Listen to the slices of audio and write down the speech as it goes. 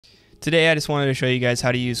Today I just wanted to show you guys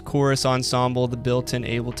how to use Chorus Ensemble, the built-in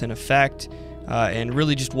Ableton effect, and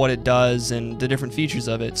really just what it does and the different features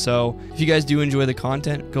of it. So if you guys do enjoy the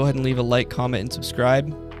content, go ahead and leave a like, comment, and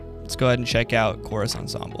subscribe. Let's go ahead and check out Chorus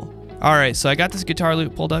Ensemble. Alright, so I got this guitar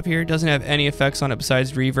loop pulled up here. It doesn't have any effects on it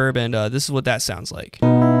besides reverb, and this is what that sounds like.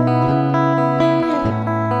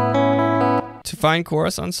 To find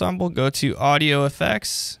Chorus Ensemble, go to Audio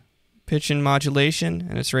Effects, Pitch and Modulation,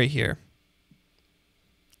 and it's right here.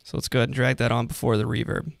 So let's go ahead and drag that on before the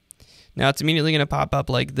reverb. Now it's immediately going to pop up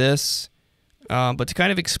like this, but to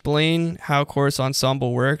kind of explain how Chorus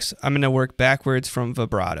Ensemble works, I'm going to work backwards from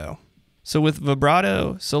vibrato. So with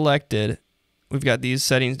vibrato selected, we've got these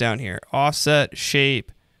settings down here: offset,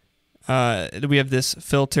 shape. We have this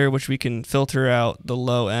filter, which we can filter out the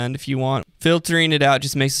low end if you want. Filtering it out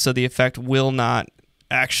just makes it so the effect will not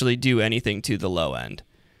actually do anything to the low end.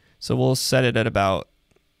 So we'll set it at about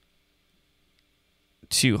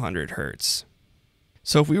 200 hertz.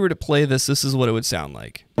 So if we were to play this, this is what it would sound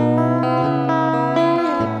like.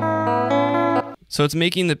 So it's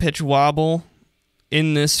making the pitch wobble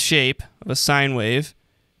in this shape of a sine wave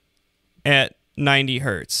at 90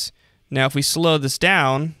 hertz. Now if we slow this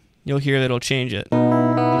down, you'll hear that it'll change it.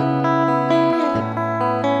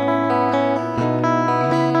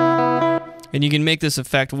 And you can make this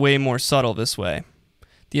effect way more subtle this way.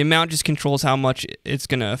 The amount just controls how much it's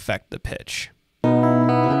going to affect the pitch.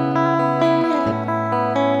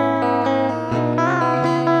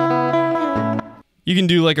 You can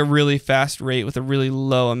do like a really fast rate with a really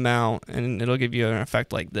low amount, and it'll give you an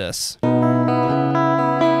effect like this.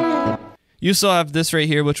 You still have this right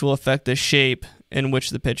here, which will affect the shape in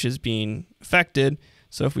which the pitch is being affected.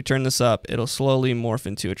 So if we turn this up, it'll slowly morph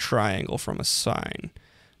into a triangle from a sine,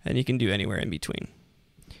 and you can do anywhere in between.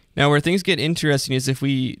 Now where things get interesting is if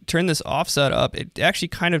we turn this offset up, it actually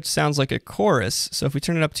kind of sounds like a chorus. So if we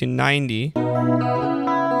turn it up to 90,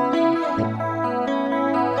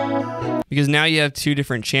 because now you have two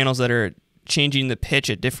different channels that are changing the pitch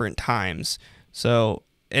at different times. So,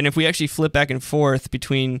 and if we actually flip back and forth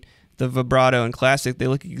between the vibrato and classic, they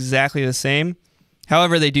look exactly the same.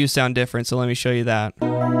 However, they do sound different, so let me show you that.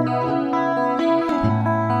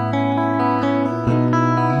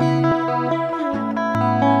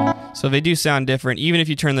 So they do sound different, even if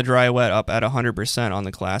you turn the dry wet up at 100% on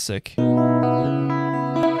the classic.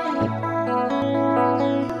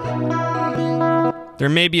 There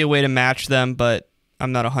may be a way to match them, but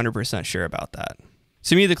I'm not 100% sure about that.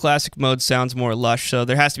 To me, the classic mode sounds more lush, so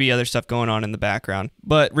there has to be other stuff going on in the background.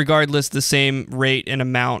 But regardless, the same rate and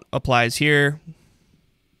amount applies here.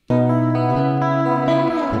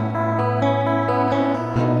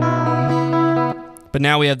 But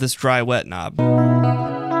now we have this dry wet knob,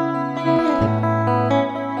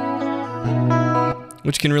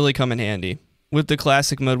 which can really come in handy. With the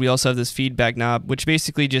classic mode, we also have this feedback knob, which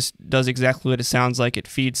basically just does exactly what it sounds like. It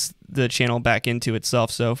feeds the channel back into itself.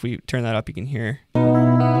 So if we turn that up, you can hear.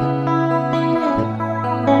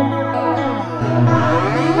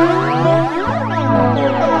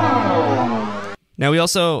 Now we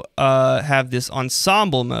also have this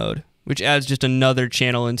ensemble mode, which adds just another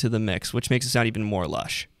channel into the mix, which makes it sound even more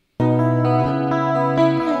lush.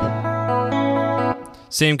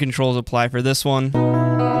 Same controls apply for this one.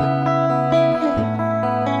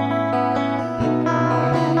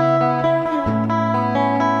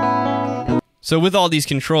 So with all these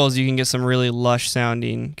controls, you can get some really lush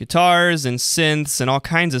sounding guitars and synths and all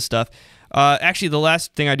kinds of stuff. Actually, the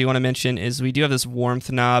last thing I do want to mention is we do have this warmth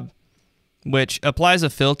knob, which applies a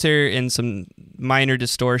filter and some minor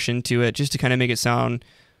distortion to it just to kind of make it sound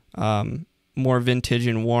more vintage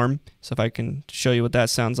and warm. So if I can show you what that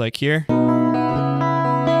sounds like here.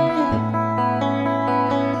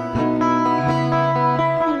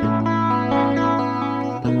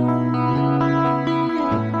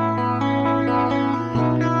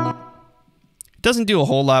 Doesn't do a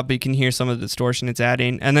whole lot, but you can hear some of the distortion it's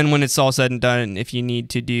adding. And then when it's all said and done, if you need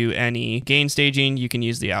to do any gain staging, you can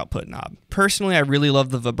use the output knob. Personally, I really love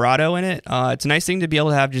the vibrato in it. It's a nice thing to be able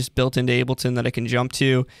to have just built into Ableton that I can jump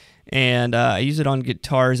to. And I use it on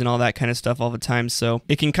guitars and all that kind of stuff all the time. So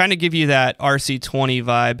it can kind of give you that RC20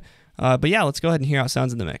 vibe. But yeah, let's go ahead and hear how it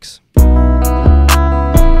sounds in the mix.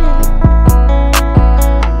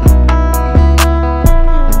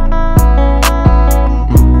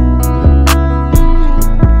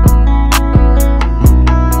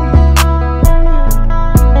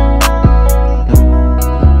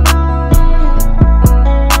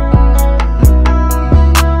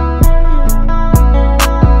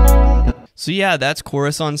 So So yeah, that's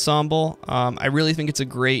Chorus Ensemble. I really think it's a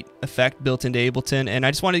great effect built into Ableton, and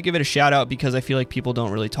I just wanted to give it a shout out because I feel like people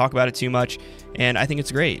don't really talk about it too much, and I think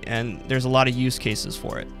it's great, and there's a lot of use cases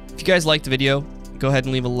for it. If you guys liked the video, go ahead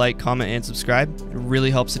and leave a like, comment, and subscribe. It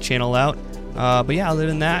really helps the channel out. But yeah, other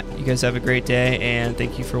than that, you guys have a great day, and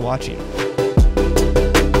thank you for watching.